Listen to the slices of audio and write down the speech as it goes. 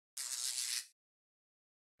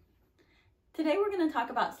Today we're going to talk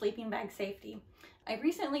about sleeping bag safety. I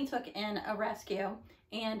recently took in a rescue,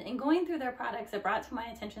 and in going through their products, it brought to my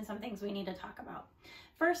attention some things we need to talk about.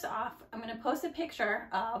 First off, I'm going to post a picture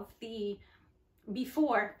of the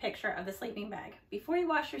before picture of the sleeping bag. Before you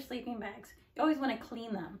wash your sleeping bags, you always want to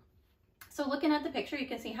clean them. So looking at the picture, you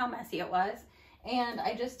can see how messy it was, and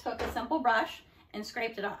I just took a simple brush and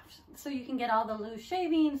scraped it off so you can get all the loose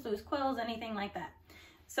shavings, loose quills, anything like that.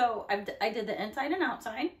 So I did the inside and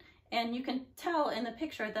outside, and you can tell in the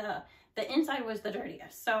picture the inside was the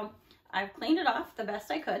dirtiest. So I've cleaned it off the best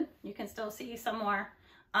I could. You can still see some more,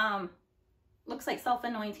 looks like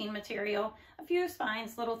self-anointing material, a few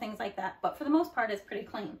spines, little things like that. But for the most part, it's pretty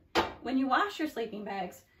clean. When you wash your sleeping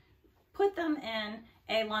bags, put them in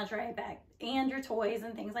a lingerie bag and your toys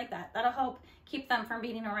and things like that. That'll help keep them from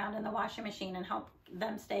beating around in the washing machine and help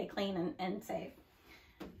them stay clean and safe.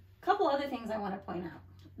 A couple other things I want to point out.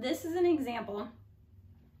 This is an example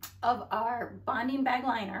of our bonding bag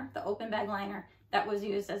liner, the open bag liner that was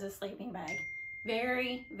used as a sleeping bag.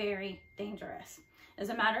 Very, very dangerous. As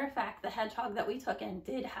a matter of fact, the hedgehog that we took in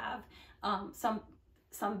did have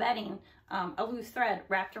some bedding, a loose thread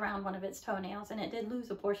wrapped around one of its toenails, and it did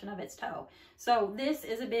lose a portion of its toe. So this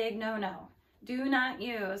is a big no-no. Do not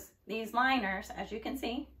use these liners. As you can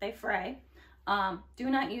see, they fray. Do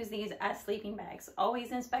not use these as sleeping bags.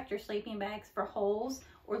 Always inspect your sleeping bags for holes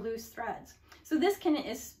or loose threads. So this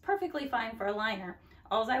is perfectly fine for a liner.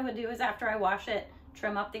 All I would do is after I wash it,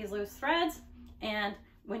 trim up these loose threads, and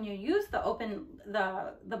when you use the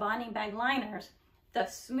bonding bag liners, the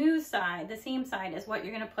smooth side, the seam side, is what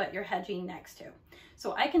you're going to put your hedging next to.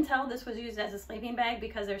 So I can tell this was used as a sleeping bag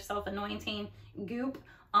because there's self-anointing goop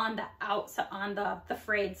on the outside, on the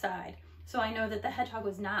frayed side. So I know that the hedgehog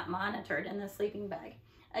was not monitored in the sleeping bag.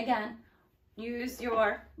 Again, use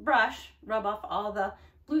your brush, rub off all the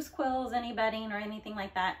loose quills, any bedding or anything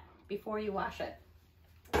like that before you wash it.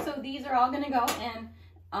 So these are all going to go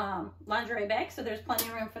in lingerie bags, so there's plenty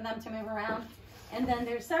of room for them to move around. And then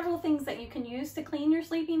there's several things that you can use to clean your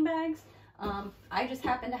sleeping bags. I just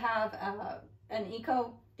happen to have an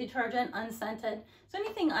eco detergent, unscented. So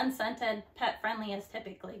anything unscented, pet friendly is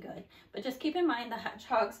typically good. But just keep in mind the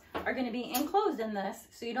hedgehogs are going to be enclosed in this,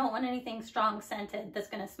 so you don't want anything strong scented that's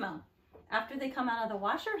going to smell. After they come out of the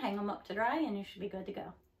washer, hang them up to dry and you should be good to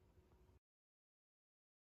go.